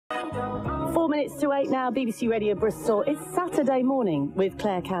4 minutes to 8 now, BBC Radio Bristol. It's Saturday morning with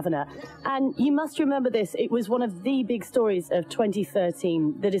Claire Kavanagh. And you must remember this, it was one of the big stories of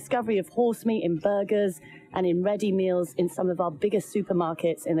 2013, the discovery of horse meat in burgers and in ready meals in some of our biggest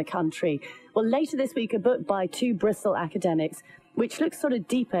supermarkets in the country. Well, later this week, a book by two Bristol academics, which looks sort of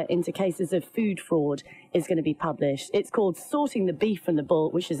deeper into cases of food fraud, is going to be published. It's called Sorting the Beef from the Bull,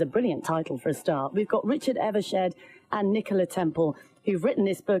 which is a brilliant title for a start. We've got Richard Evershed and Nicola Temple, who've written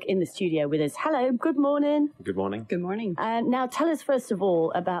this book in the studio with us. Hello, good morning. Good morning. Good morning. And now tell us first of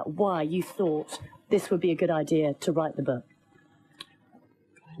all about why you thought this would be a good idea to write the book.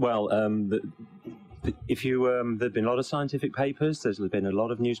 Well, there've been a lot of scientific papers, there's been a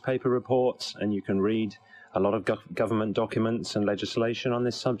lot of newspaper reports, and you can read a lot of government documents and legislation on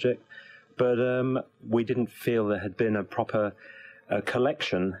this subject, but we didn't feel there had been a proper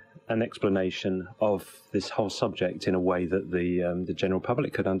collection and explanation of this whole subject in a way that the general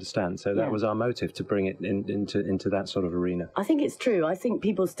public could understand. So that was our motive, to bring it into that sort of arena. I think it's true. I think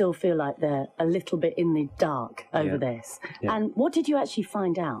people still feel like they're a little bit in the dark over this. Yeah. And what did you actually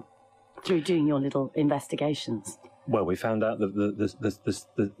find out through doing your little investigations? Well, we found out that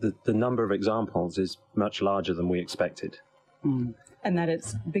the number of examples is much larger than we expected. Mm. And that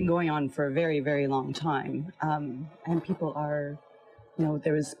it's been going on for a very, very long time. And people are,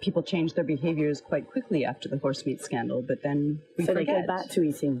 people changed their behaviors quite quickly after the horse meat scandal, but then we forget. They go back to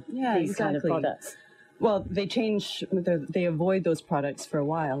eating these kind of products. Well, they avoid those products for a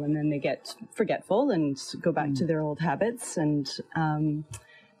while, and then they get forgetful and go back to their old habits. And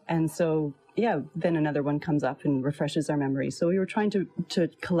so, then another one comes up and refreshes our memory. So we were trying to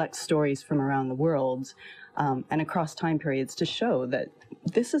collect stories from around the world and across time periods to show that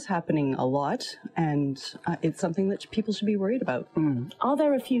this is happening a lot, and it's something that people should be worried about. Mm. Are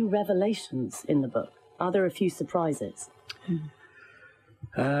there a few revelations in the book? Are there a few surprises?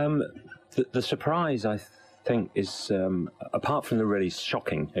 The surprise, I think, is, apart from the really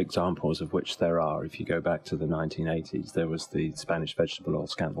shocking examples, of which there are, if you go back to the 1980s, there was the Spanish vegetable oil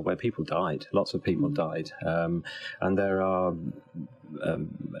scandal where people died, lots of people died. And there are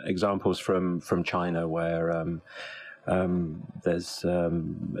examples from China where there's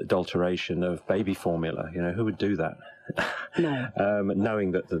adulteration of baby formula. Who would do that? No.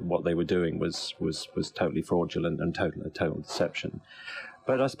 Knowing that what they were doing was totally fraudulent and total deception.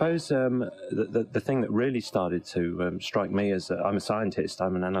 But I suppose the thing that really started to strike me, as I'm a scientist,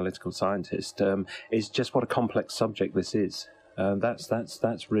 I'm an analytical scientist, is just what a complex subject this is.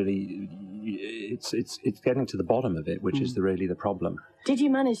 That's really, it's getting to the bottom of it, which is really the problem. Did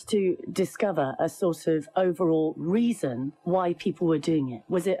you manage to discover a sort of overall reason why people were doing it?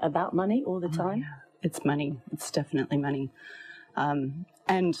 Was it about money all the time? Yeah. It's money. It's definitely money.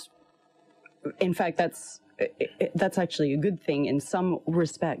 And in fact, that's actually a good thing in some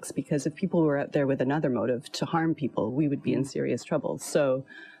respects, because if people were out there with another motive to harm people, we would be in serious trouble. So,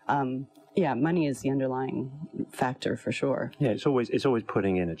 money is the underlying factor for sure. Yeah, it's always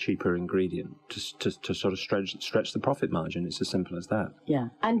putting in a cheaper ingredient to sort of stretch the profit margin. It's as simple as that. Yeah.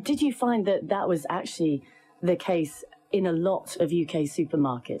 And did you find that was actually the case in a lot of UK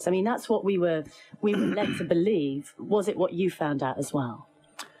supermarkets? I mean, that's what we were led to believe. Was it what you found out as well?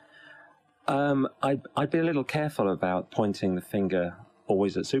 I'd be a little careful about pointing the finger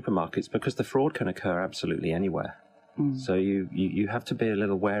always at supermarkets, because the fraud can occur absolutely anywhere. So you have to be a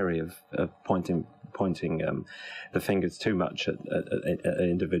little wary of pointing the fingers too much at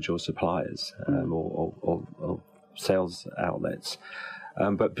individual suppliers or sales outlets.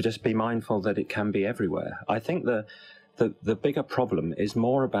 But just be mindful that it can be everywhere. I think the bigger problem is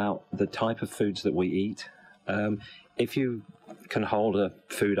more about the type of foods that we eat. If you can hold a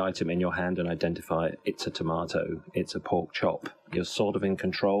food item in your hand and identify it's a tomato, it's a pork chop, you're sort of in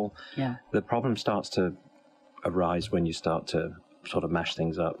control. Yeah. The problem starts to arise when you start to sort of mash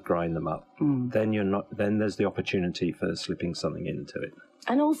things up, grind them up. Then there's the opportunity for slipping something into it.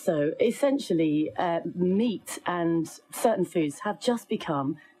 And also, essentially, meat and certain foods have just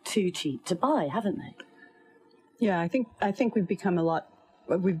become too cheap to buy, haven't they? Yeah, I think we've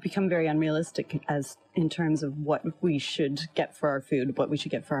become very unrealistic as in terms of what we should get for our food, what we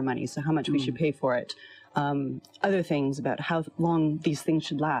should get for our money, so how much we should pay for it. Other things about how long these things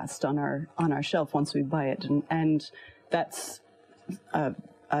should last on our shelf once we buy it, and that's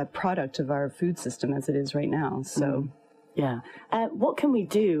a product of our food system as it is right now. So. Yeah. What can we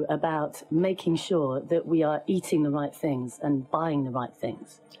do about making sure that we are eating the right things and buying the right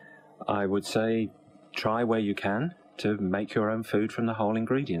things? I would say try where you can to make your own food from the whole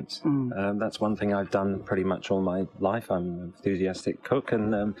ingredients. That's one thing I've done pretty much all my life. I'm an enthusiastic cook,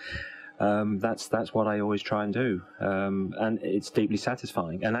 and That's what I always try and do, and it's deeply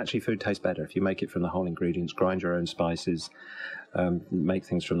satisfying. And actually, food tastes better if you make it from the whole ingredients. Grind your own spices, make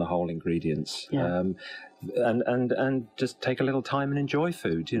things from the whole ingredients, and just take a little time and enjoy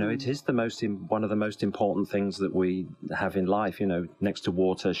food. You know, it is one of the most important things that we have in life. You know, next to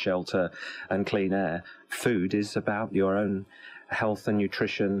water, shelter, and clean air, food is about your own health and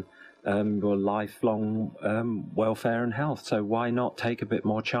nutrition. Your lifelong welfare and health. So why not take a bit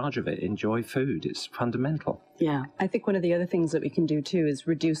more charge of it? Enjoy food. It's fundamental. Yeah. I think one of the other things that we can do too is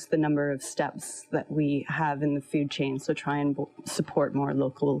reduce the number of steps that we have in the food chain. So try and support more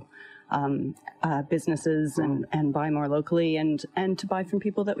local businesses and buy more locally and to buy from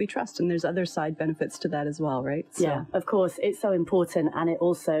people that we trust. And there's other side benefits to that as well, right? So. Yeah, of course. It's so important, and it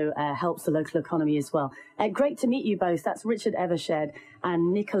also helps the local economy as well. Great to meet you both. That's Richard Evershed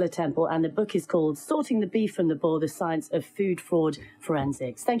and Nicola Temple, and the book is called Sorting the Beef from the Boar, The Science of Food Fraud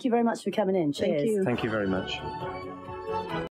Forensics. Thank you very much for coming in. Cheers. Thank you. Thank you very much.